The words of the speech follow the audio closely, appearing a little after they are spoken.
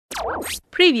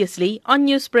Previously on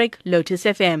Newsbreak, Lotus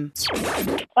FM.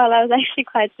 Well, I was actually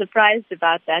quite surprised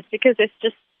about that because there's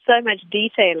just so much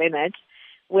detail in it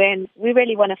when we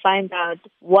really want to find out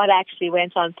what actually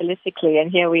went on politically.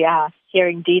 And here we are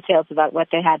hearing details about what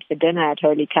they had for dinner at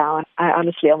Holy Cow. I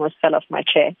honestly almost fell off my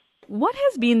chair. What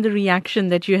has been the reaction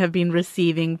that you have been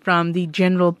receiving from the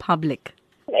general public?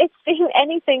 It's been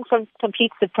anything from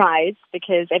complete surprise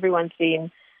because everyone's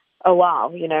been, oh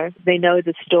wow, they know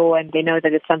the store and they know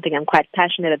that it's something I'm quite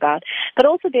passionate about. But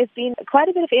also there's been quite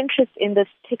a bit of interest in this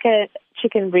Tikka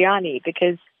Chicken Biryani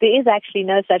because there is actually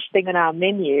no such thing on our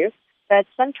menu. But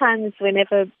sometimes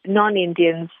whenever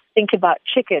non-Indians think about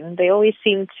chicken, they always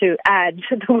seem to add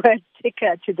the word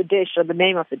tikka to the dish or the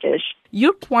name of the dish.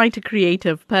 You're quite a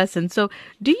creative person. So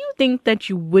do you think that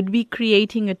you would be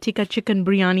creating a Tikka Chicken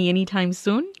Biryani anytime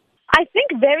soon? I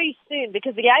think very soon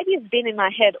because the idea's been in my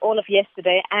head all of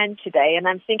yesterday and today, and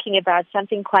I'm thinking about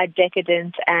something quite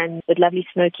decadent and with lovely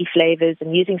smoky flavors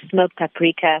and using smoked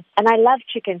paprika. And I love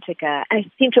chicken tikka. I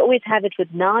seem to always have it with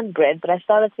naan bread, but I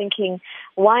started thinking,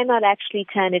 why not actually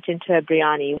turn it into a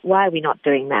biryani? Why are we not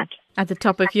doing that? At the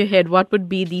top of your head, what would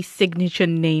be the signature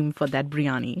name for that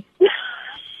biryani?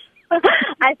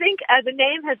 I think the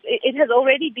name has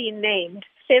already been named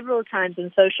several times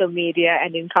in social media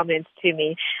and in comments to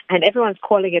me, and everyone's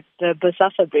calling it the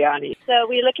Bosasa Biryani. So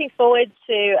we're looking forward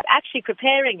to actually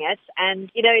preparing it,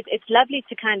 and it's lovely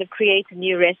to kind of create a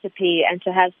new recipe and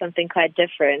to have something quite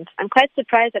different. I'm quite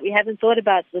surprised that we haven't thought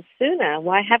about this sooner.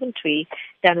 Why haven't we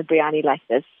done a biryani like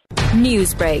this?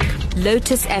 Newsbreak,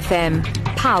 Lotus FM,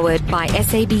 powered by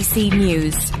SABC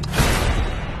News.